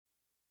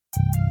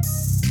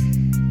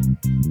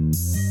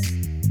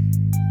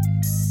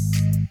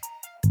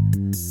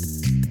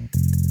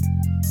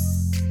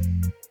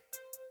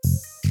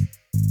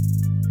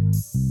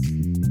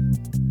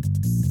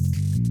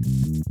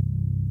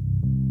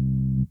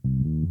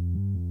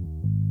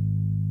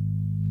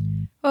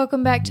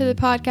Welcome back to the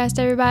podcast,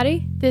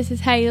 everybody. This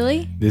is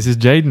Haley. This is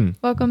Jaden.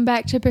 Welcome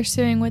back to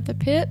Pursuing with the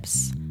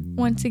Pips.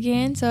 Once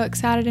again, so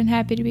excited and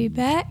happy to be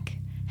back.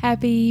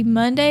 Happy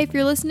Monday if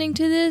you're listening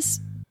to this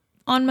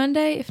on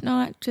Monday. If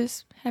not,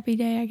 just happy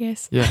day, I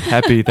guess. Yeah,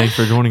 happy. Thanks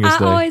for joining us I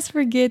today. always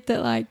forget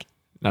that,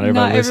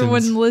 not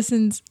everyone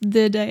listens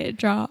the day it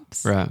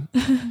drops. Right.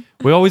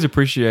 We always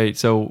appreciate,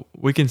 so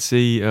we can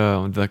see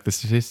the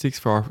statistics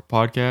for our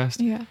podcast.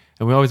 Yeah.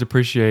 And we always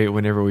appreciate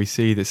whenever we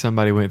see that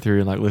somebody went through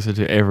and listened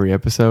to every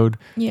episode.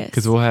 Yes.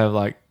 Because we'll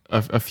have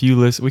a few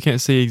lists. We can't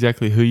see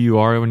exactly who you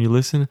are when you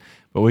listen,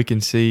 but we can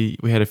see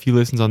we had a few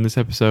listens on this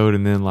episode,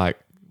 and then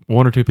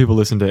one or two people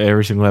listen to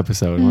every single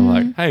episode. And we're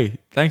like, hey,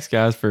 thanks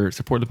guys for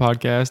supporting the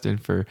podcast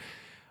and for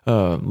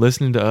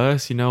listening to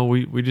us. You know,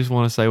 we just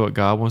want to say what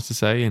God wants to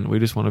say, and we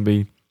just want to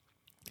be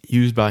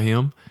used by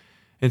Him.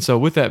 And so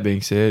with that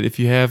being said, if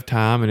you have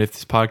time and if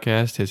this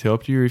podcast has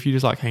helped you, or if you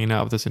just like hanging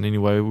out with us in any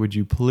way, would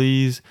you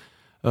please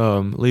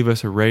leave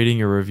us a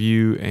rating or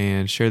review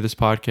and share this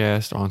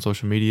podcast on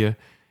social media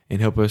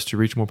and help us to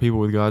reach more people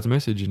with God's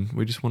message. And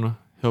we just want to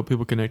help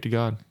people connect to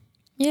God.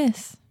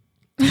 Yes.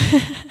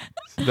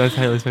 So that's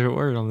Haley's favorite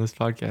word on this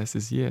podcast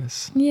is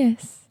yes.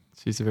 Yes.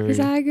 She's a very... Because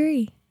I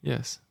agree.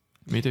 Yes.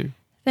 Me too.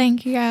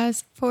 Thank you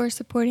guys for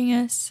supporting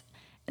us.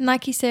 And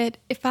like you said,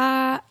 if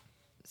I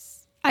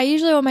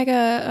usually will make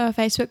a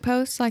Facebook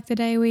post like the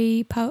day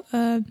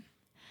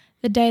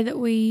that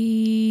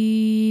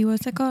we,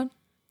 what's that called?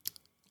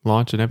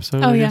 Launch an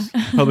episode. Oh, yeah.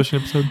 Publish an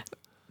episode.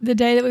 The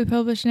day that we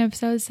publish an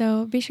episode.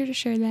 So be sure to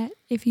share that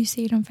if you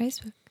see it on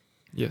Facebook.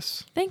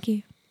 Yes. Thank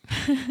you.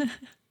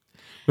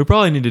 We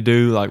probably need to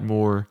do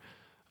more,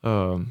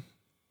 things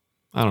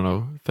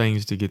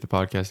to get the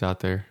podcast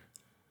out there.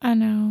 I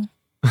know.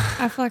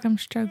 I feel like I'm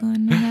struggling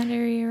in that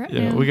area right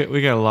now. Yeah,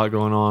 we got a lot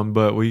going on,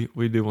 but we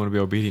do want to be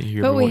obedient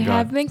here. But we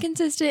have been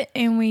consistent,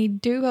 and we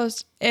do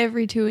post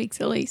every 2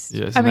 weeks at least.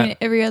 Yes,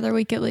 every other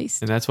week at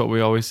least. And that's what we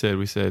always said.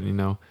 We said, we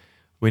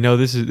know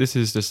this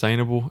is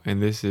sustainable, and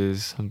this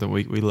is something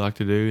we like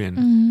to do.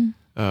 And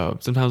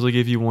sometimes we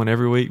give you one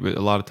every week, but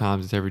a lot of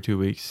times it's every 2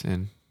 weeks.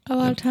 And a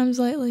lot of times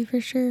lately, for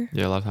sure.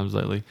 Yeah, a lot of times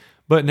lately.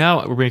 But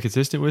now we're being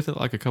consistent with it.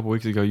 Like a couple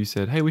weeks ago, you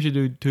said, hey, we should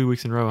do 2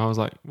 weeks in a row. I was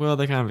like, well,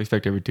 they kind of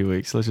expect every 2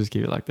 weeks. So let's just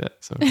keep it like that.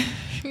 So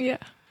yeah.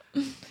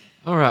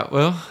 All right.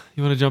 Well,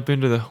 you want to jump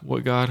into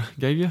what God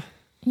gave you?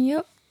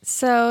 Yep.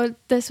 So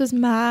this was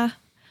my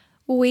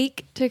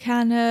week to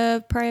kind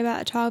of pray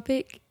about a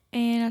topic.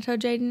 And I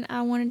told Jaden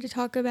I wanted to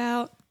talk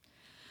about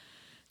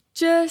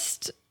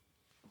just,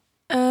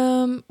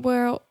 I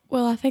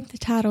think the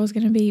title is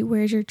going to be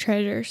Where's Your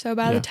Treasure? So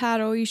by the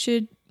title, you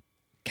should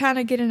kind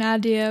of get an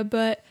idea,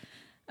 but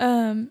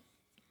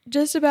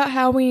just about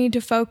how we need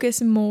to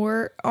focus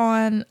more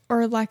on,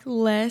 or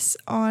less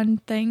on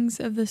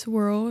things of this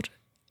world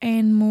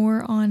and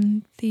more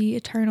on the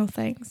eternal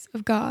things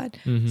of God.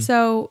 Mm-hmm.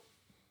 So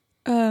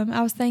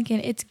I was thinking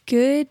it's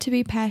good to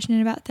be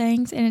passionate about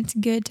things, and it's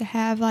good to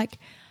have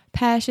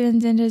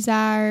passions and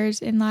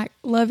desires and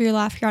love your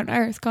life here on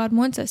earth. God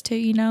wants us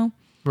to,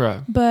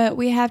 Right. But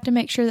we have to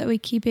make sure that we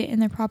keep it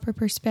in the proper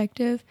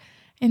perspective,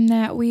 and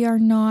that we are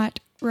not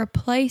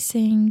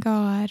replacing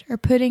God or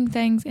putting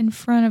things in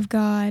front of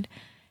God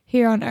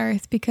here on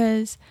earth,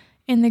 because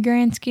in the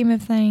grand scheme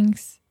of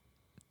things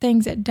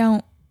that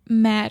don't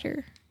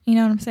matter. You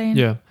know what I'm saying?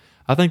 Yeah.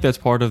 I think that's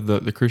part of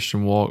the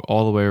Christian walk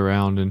all the way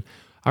around. And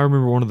I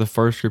remember one of the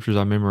first scriptures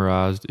I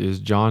memorized is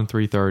John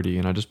 3:30,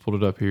 and I just pulled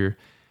it up here.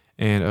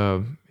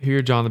 And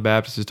here John the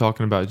Baptist is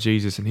talking about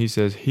Jesus, and he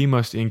says, he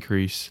must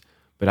increase,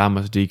 but I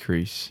must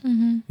decrease.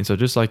 Mm-hmm. And so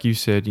just like you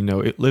said,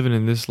 living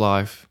in this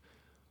life,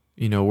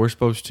 we're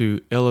supposed to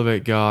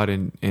elevate God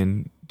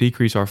and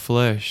decrease our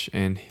flesh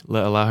and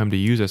allow Him to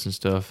use us and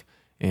stuff.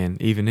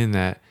 And even in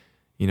that,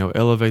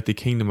 elevate the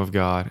kingdom of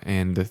God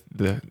and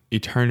the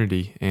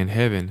eternity and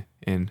heaven,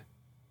 and,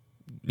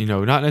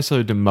 not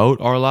necessarily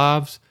demote our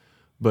lives,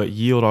 but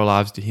yield our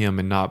lives to Him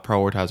and not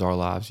prioritize our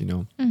lives,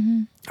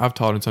 Mm-hmm. I've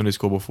taught in Sunday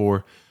school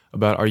before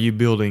about, are you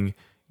building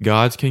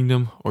God's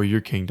kingdom or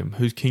your kingdom?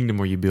 Whose kingdom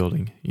are you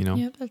building,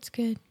 Yep, that's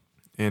good.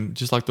 And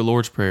just like the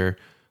Lord's Prayer,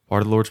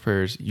 part of the Lord's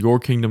Prayer is, your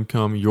kingdom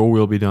come, your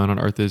will be done on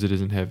earth as it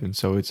is in heaven.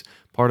 So it's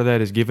part of that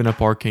is giving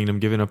up our kingdom,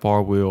 giving up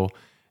our will,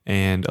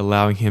 and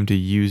allowing Him to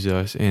use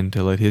us and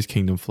to let His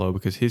kingdom flow,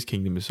 because His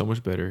kingdom is so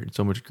much better and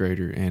so much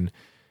greater and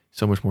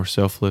so much more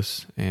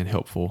selfless and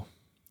helpful.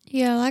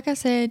 Yeah, like I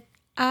said,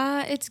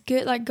 it's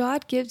good.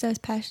 God gives us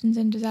passions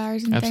and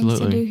desires and Absolutely.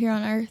 things to do here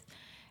on earth.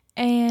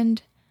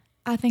 And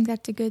I think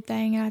that's a good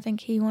thing. And I think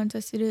He wants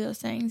us to do those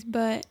things.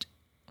 But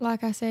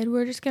like I said,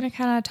 we're just going to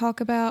kind of talk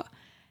about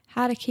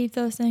how to keep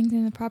those things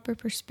in the proper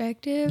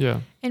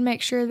perspective, and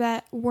make sure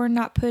that we're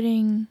not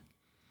putting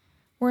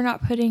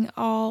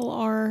all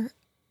our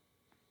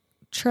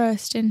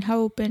trust and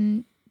hope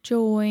and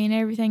joy and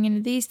everything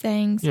into these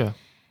things,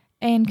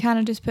 and kind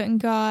of just putting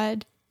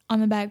God on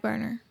the back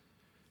burner.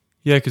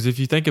 Yeah, because if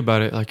you think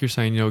about it, like you're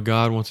saying,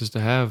 God wants us to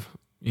have,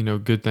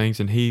 good things,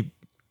 and He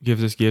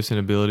gives us gifts and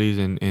abilities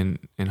and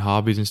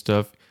hobbies and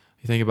stuff.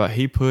 You think about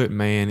he put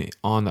man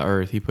on the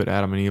earth. He put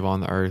Adam and Eve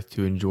on the earth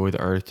to enjoy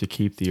the earth, to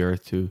keep the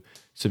earth, to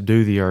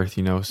subdue the earth,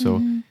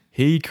 So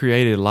he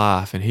created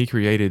life and he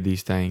created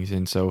these things.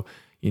 And so,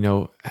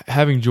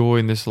 having joy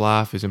in this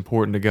life is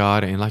important to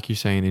God. And like you're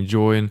saying,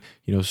 enjoying,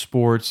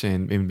 sports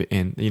and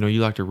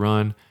you like to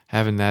run,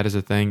 having that as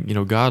a thing,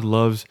 God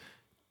loves,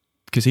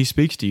 because he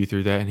speaks to you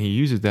through that and he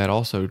uses that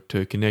also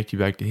to connect you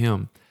back to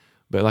him.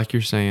 But like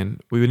you're saying,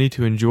 we would need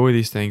to enjoy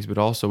these things, but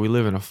also we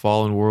live in a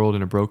fallen world,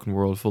 in a broken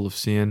world full of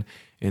sin,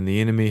 and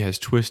the enemy has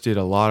twisted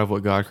a lot of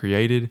what God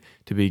created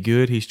to be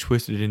good. He's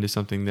twisted it into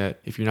something that,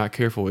 if you're not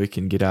careful, it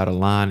can get out of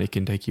line. It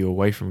can take you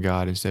away from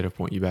God instead of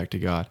point you back to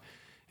God.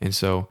 And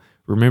so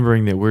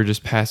remembering that we're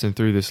just passing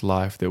through this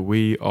life, that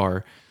we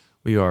are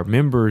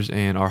members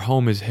and our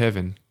home is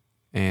heaven,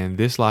 and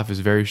this life is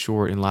very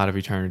short in light of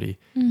eternity.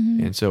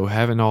 And so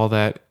having all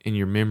that in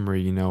your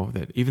memory,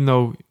 that even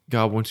though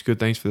God wants good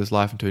things for this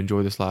life and to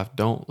enjoy this life,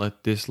 don't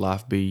let this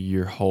life be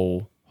your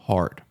whole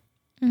heart.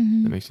 That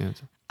makes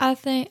sense. I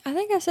think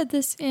I said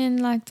this in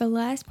like the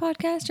last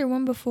podcast or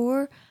one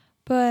before,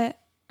 or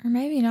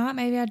maybe not.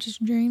 Maybe I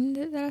just dreamed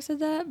that I said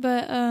that.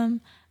 But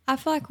I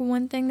feel like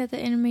one thing that the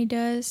enemy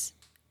does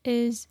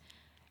is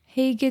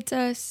he gets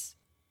us,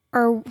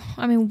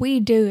 we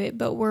do it,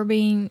 but we're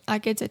being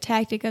like, it's a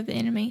tactic of the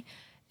enemy,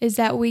 is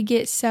that we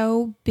get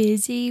so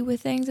busy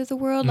with things of the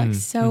world,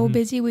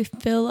 busy. We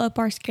fill up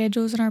our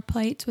schedules and our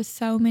plates with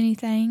so many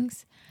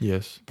things.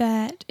 Yes.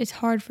 That it's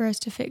hard for us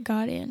to fit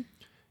God in.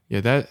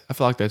 Yeah, I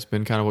feel like that's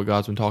been kind of what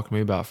God's been talking to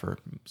me about for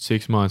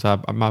 6 months.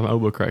 My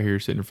notebook right here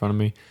sitting in front of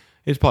me,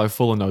 it's probably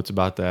full of notes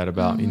about that,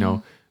 about,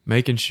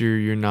 making sure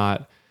you're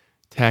not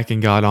tacking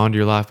God onto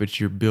your life, but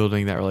you're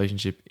building that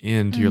relationship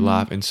into your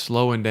life and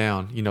slowing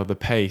down, the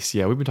pace.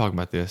 Yeah, we've been talking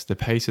about this, the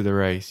pace of the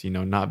race,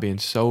 not being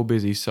so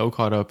busy, so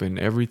caught up in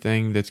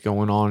everything that's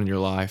going on in your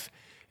life,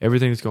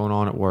 everything that's going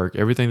on at work,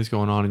 everything that's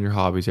going on in your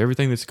hobbies,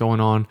 everything that's going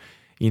on,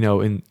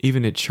 and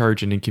even at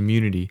church and in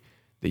community,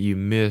 that you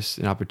miss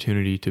an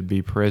opportunity to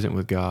be present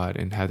with God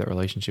and have that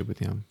relationship with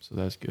him. So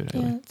that's good,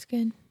 Haley. Yeah, that's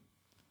good.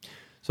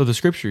 So the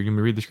scripture, you can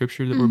read the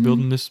scripture that we're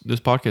building this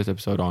podcast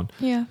episode on.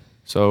 Yeah.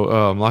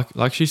 So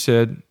like she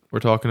said,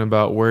 we're talking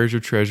about where's your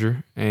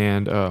treasure,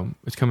 and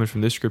it's coming from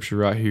this scripture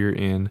right here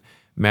in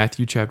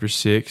Matthew chapter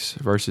 6,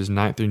 verses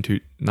 19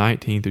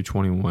 through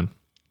 21.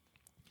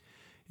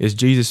 It's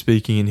Jesus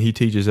speaking, and he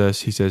teaches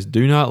us, he says,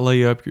 "Do not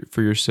lay up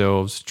for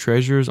yourselves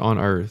treasures on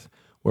earth,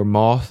 where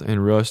moth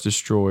and rust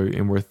destroy,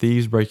 and where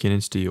thieves break in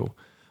and steal.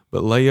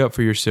 But lay up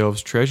for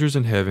yourselves treasures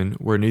in heaven,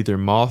 where neither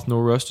moth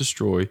nor rust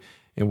destroy,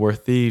 and where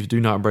thieves do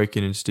not break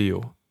in and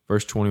steal."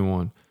 Verse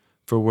 21,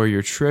 "For where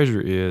your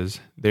treasure is,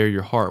 there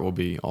your heart will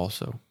be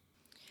also."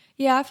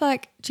 Yeah, I feel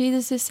like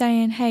Jesus is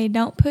saying, hey,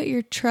 don't put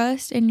your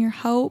trust and your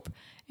hope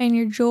and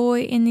your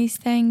joy in these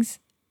things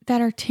that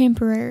are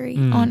temporary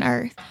on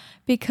earth,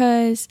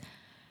 because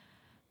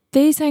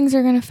these things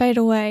are going to fade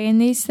away, and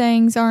these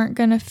things aren't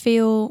going to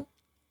feel...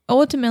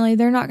 Ultimately,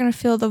 they're not going to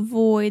fill the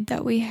void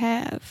that we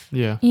have.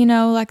 Yeah.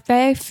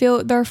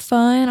 They're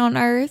fun on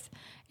earth.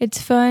 It's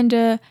fun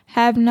to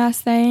have nice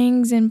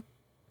things and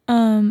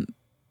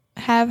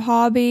have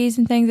hobbies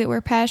and things that we're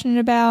passionate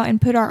about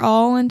and put our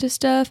all into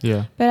stuff.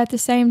 Yeah. But at the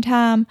same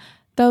time,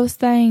 those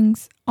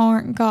things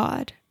aren't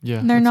God.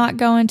 Yeah. They're not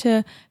going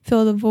to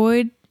fill the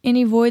void,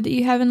 any void that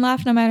you have in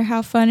life, no matter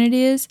how fun it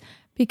is,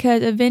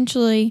 because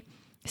eventually,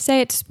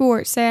 say it's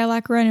sports, say I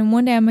like running,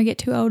 one day I'm going to get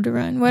too old to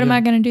run. What am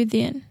I going to do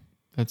then?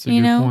 That's a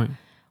good point.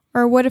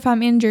 Or what if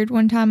I'm injured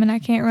one time and I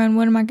can't run?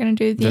 What am I going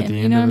to do then?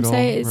 You know what I'm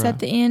saying? It's at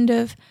the end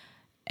of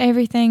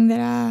everything that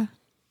I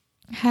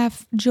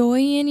have joy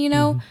in,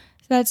 So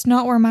that's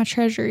not where my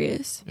treasure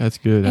is. That's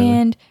good.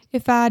 And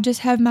if I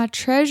just have my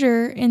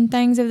treasure in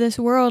things of this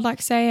world,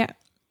 like say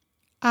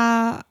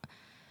I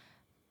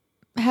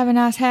have a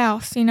nice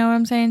house, you know what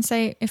I'm saying?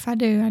 Say if I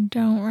do, I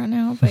don't right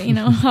now, but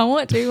I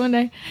want to one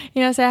day.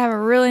 Say I have a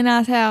really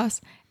nice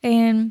house,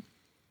 and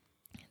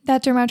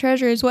that's where my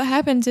treasure is. What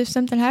happens if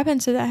something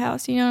happens to that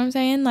house? You know what I'm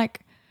saying? Like,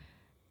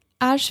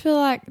 I just feel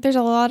like there's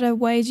a lot of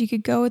ways you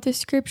could go with this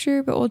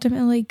scripture, but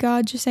ultimately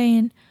God's just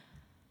saying,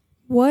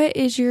 what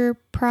is your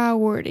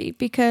priority?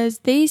 Because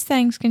these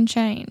things can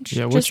change.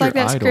 Yeah, just like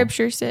that idol?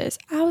 Scripture says.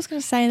 I was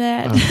going to say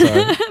that. I'm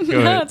sorry. Go no,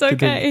 ahead. it's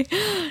okay.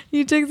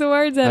 You took the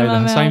words out of my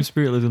mouth. The same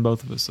spirit lives in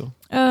both of us. So.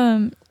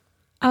 I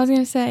was going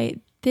to say,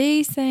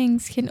 these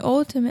things can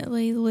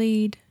ultimately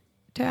lead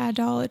to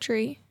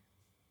idolatry,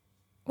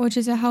 which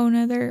is a whole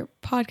nother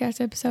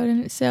podcast episode in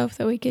itself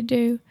that we could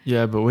do.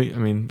 Yeah, but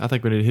I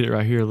think we need to hit it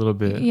right here a little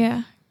bit.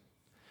 Yeah.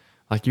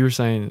 Like you were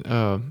saying,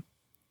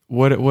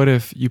 what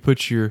if you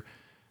put your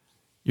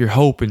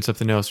hope in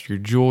something else, your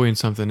joy in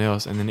something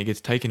else, and then it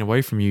gets taken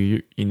away from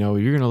you? You're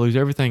going to lose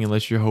everything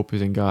unless your hope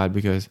is in God,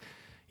 because,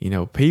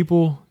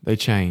 people, they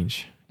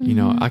change.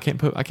 I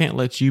can't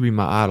let you be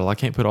my idol. I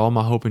can't put all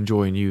my hope and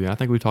joy in you. And I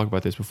think we talked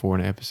about this before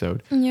in an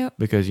episode. Yep.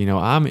 Because,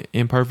 I'm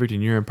imperfect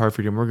and you're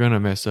imperfect, and we're going to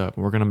mess up,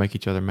 and we're going to make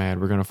each other mad.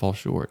 We're going to fall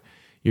short.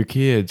 Your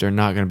kids are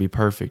not going to be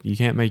perfect. You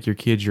can't make your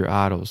kids your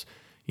idols.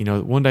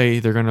 One day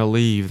they're going to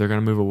leave. They're going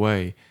to move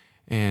away.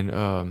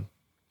 And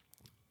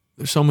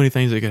there's so many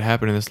things that could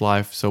happen in this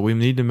life. So we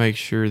need to make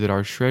sure that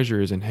our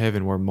treasure is in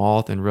heaven, where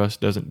moth and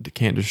rust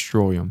can't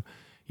destroy them.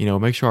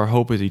 Make sure our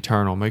hope is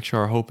eternal. Make sure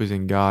our hope is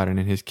in God and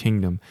in His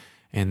kingdom,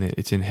 and that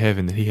it's in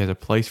heaven, that He has a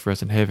place for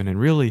us in heaven. And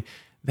really,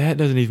 that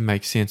doesn't even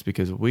make sense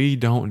because we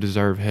don't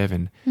deserve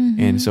heaven.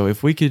 And so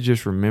if we could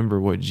just remember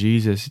what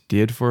Jesus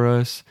did for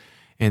us,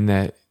 and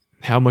that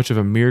how much of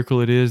a miracle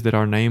it is that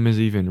our name is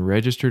even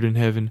registered in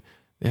heaven,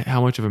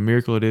 how much of a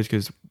miracle it is,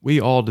 because we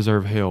all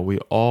deserve hell. We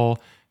all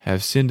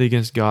have sinned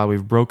against God.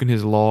 We've broken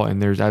His law, and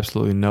there's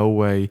absolutely no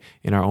way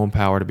in our own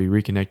power to be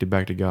reconnected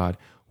back to God.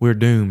 We're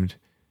doomed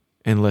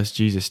unless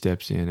Jesus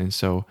steps in. And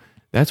so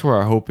that's where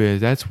our hope is.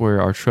 That's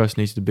where our trust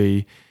needs to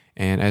be.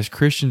 And as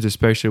Christians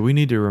especially, we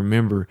need to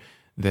remember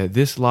that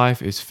this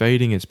life is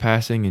fading, it's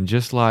passing, and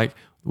just like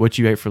what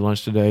you ate for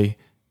lunch today,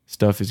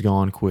 stuff is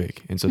gone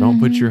quick. And so don't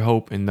put your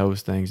hope in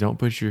those things. Don't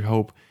put your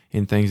hope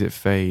in things that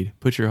fade.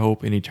 Put your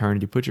hope in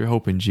eternity. Put your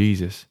hope in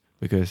Jesus,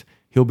 because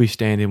He'll be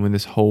standing when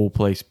this whole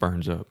place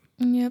burns up.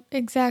 Yep,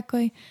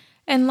 exactly.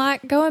 And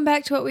like going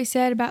back to what we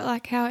said about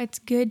like how it's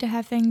good to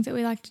have things that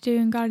we like to do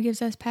and God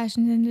gives us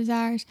passions and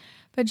desires.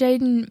 But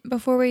Jaden,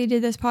 before we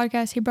did this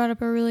podcast, he brought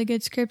up a really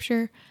good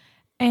scripture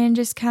and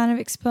just kind of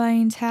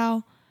explains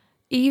how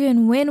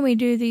even when we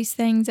do these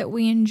things that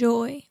we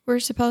enjoy, we're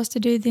supposed to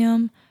do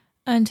them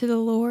unto the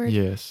Lord.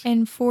 Yes.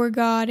 And for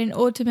God, and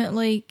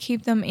ultimately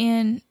keep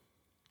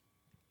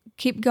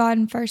God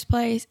in first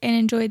place and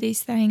enjoy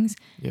these things.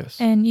 Yes.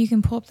 And you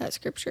can pull up that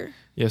scripture.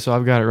 Yeah, so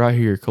I've got it right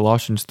here,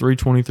 Colossians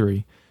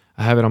 3:23.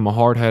 I have it on my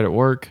hard hat at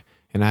work,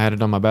 and I had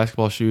it on my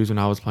basketball shoes when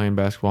I was playing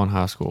basketball in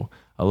high school.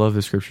 I love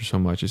this scripture so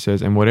much. It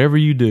says, "And whatever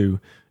you do,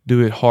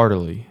 do it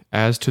heartily,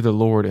 as to the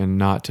Lord and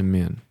not to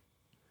men."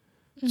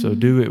 So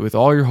do it with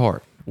all your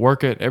heart.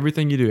 Work at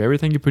everything you do,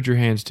 everything you put your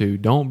hands to.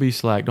 Don't be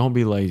slack. Don't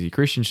be lazy.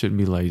 Christians shouldn't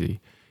be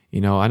lazy.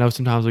 I know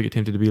sometimes we get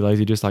tempted to be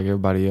lazy just like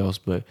everybody else,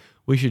 but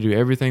we should do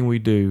everything we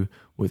do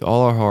with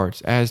all our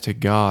hearts as to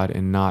God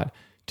and not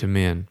to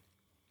men.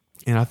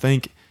 And I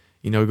think,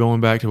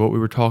 going back to what we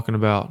were talking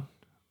about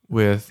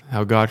with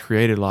how God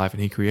created life,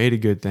 and He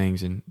created good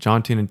things, and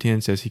John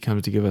 10:10 says He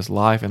comes to give us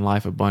life and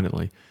life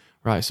abundantly,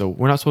 right? So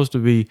we're not supposed to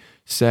be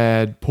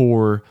sad,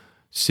 poor,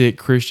 sick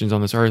Christians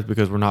on this earth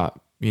because we're not,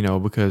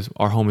 because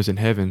our home is in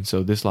heaven,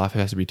 so this life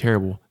has to be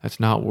terrible. That's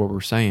not what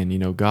we're saying.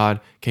 God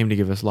came to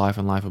give us life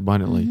and life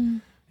abundantly,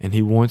 and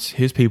He wants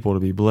His people to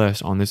be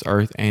blessed on this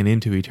earth and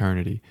into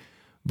eternity.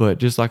 But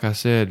just like I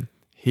said,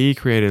 He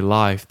created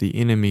life. The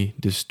enemy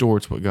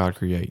distorts what God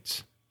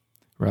creates,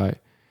 right?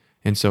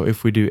 And so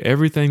if we do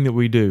everything that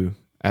we do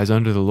as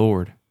unto the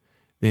Lord,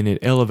 then it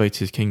elevates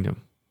His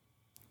kingdom.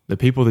 The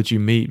people that you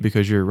meet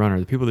because you're a runner,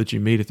 the people that you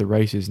meet at the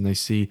races and they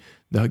see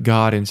the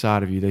God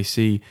inside of you, they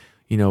see,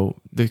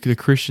 the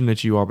Christian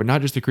that you are, but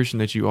not just the Christian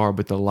that you are,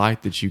 but the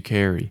light that you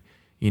carry.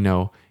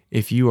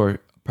 If you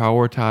are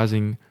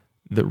prioritizing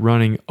the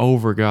running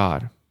over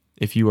God,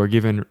 if you are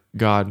giving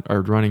God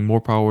or running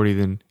more priority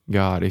than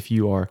God, if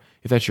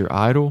that's your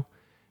idol,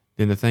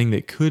 then the thing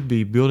that could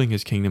be building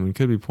His kingdom and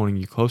could be pointing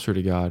you closer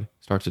to God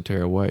starts to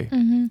tear away.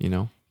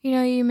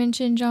 You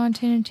mentioned John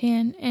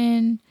 10:10,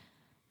 and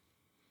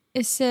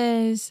it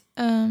says,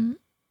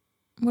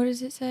 what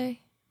does it say?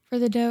 For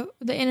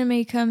the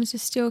enemy comes to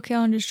steal,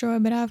 kill, and destroy,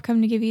 but I've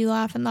come to give you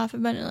life and life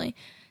abundantly.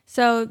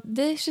 So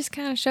this just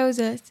kind of shows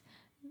us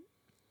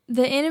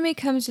the enemy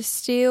comes to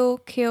steal,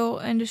 kill,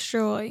 and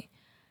destroy,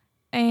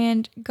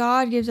 and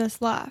God gives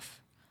us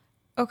life.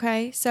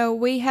 Okay, so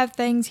we have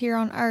things here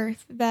on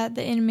earth that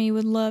the enemy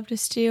would love to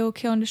steal,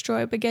 kill, and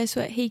destroy, but guess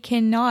what? He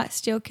cannot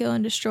steal, kill,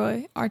 and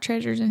destroy our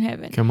treasures in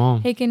heaven. Come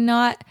on. He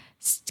cannot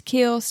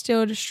kill,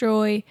 steal,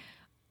 destroy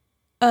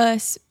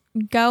us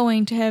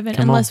going to heaven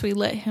unless we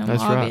let Him,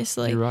 That's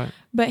obviously. Right. You're right.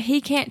 But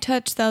He can't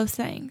touch those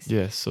things.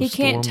 Yes. So He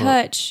can't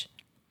touch.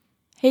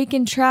 He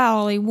can try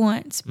all he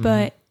wants,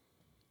 but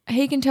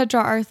He can touch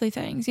our earthly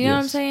things. You know what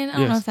I'm saying? I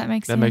don't know if that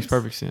makes sense. That makes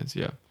perfect sense,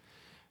 yeah.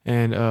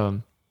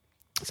 And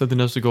something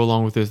else to go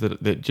along with this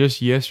that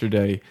just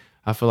yesterday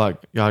I feel like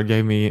God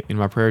gave me in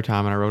my prayer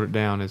time, and I wrote it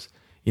down, is,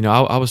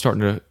 I was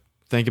starting to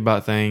think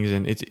about things,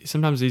 and it's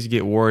sometimes easy to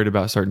get worried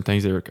about certain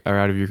things that are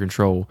out of your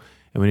control,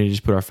 and we need to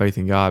just put our faith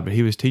in God. But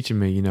He was teaching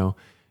me, don't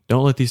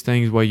let these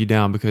things weigh you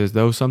down, because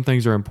though some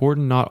things are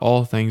important, not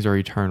all things are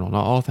eternal.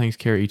 Not all things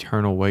carry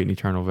eternal weight and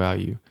eternal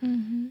value.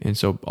 And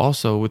so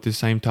also with this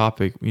same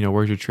topic,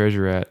 where's your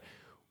treasure at?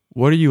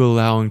 What are you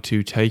allowing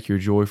to take your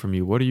joy from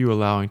you? What are you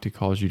allowing to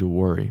cause you to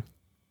worry?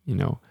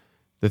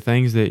 The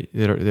things that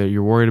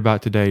you're worried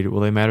about today, will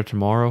they matter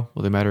tomorrow?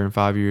 Will they matter in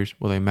 5 years?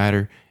 Will they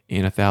matter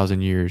in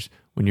 1,000 years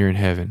when you're in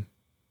heaven?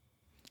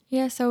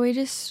 Yeah, so we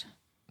just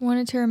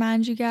wanted to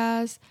remind you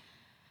guys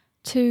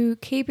to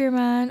keep your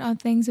mind on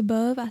things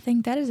above. I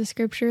think that is a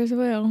scripture as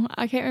well.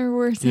 I can't remember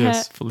where it's at.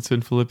 Yes, it's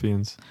in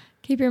Philippians.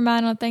 Keep your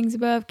mind on things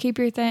above. Keep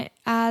your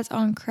eyes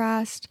on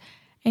Christ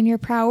and your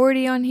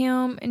priority on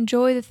Him.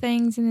 Enjoy the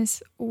things in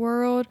this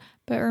world,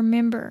 but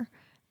remember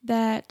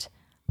that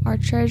our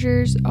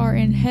treasures are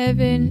in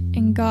heaven,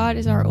 and God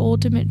is our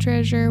ultimate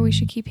treasure. We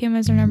should keep Him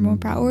as our number one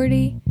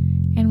priority.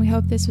 And we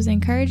hope this was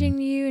encouraging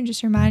to you and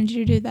just reminded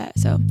you to do that.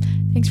 So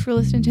thanks for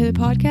listening to the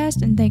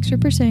podcast, and thanks for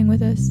pursuing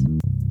with us.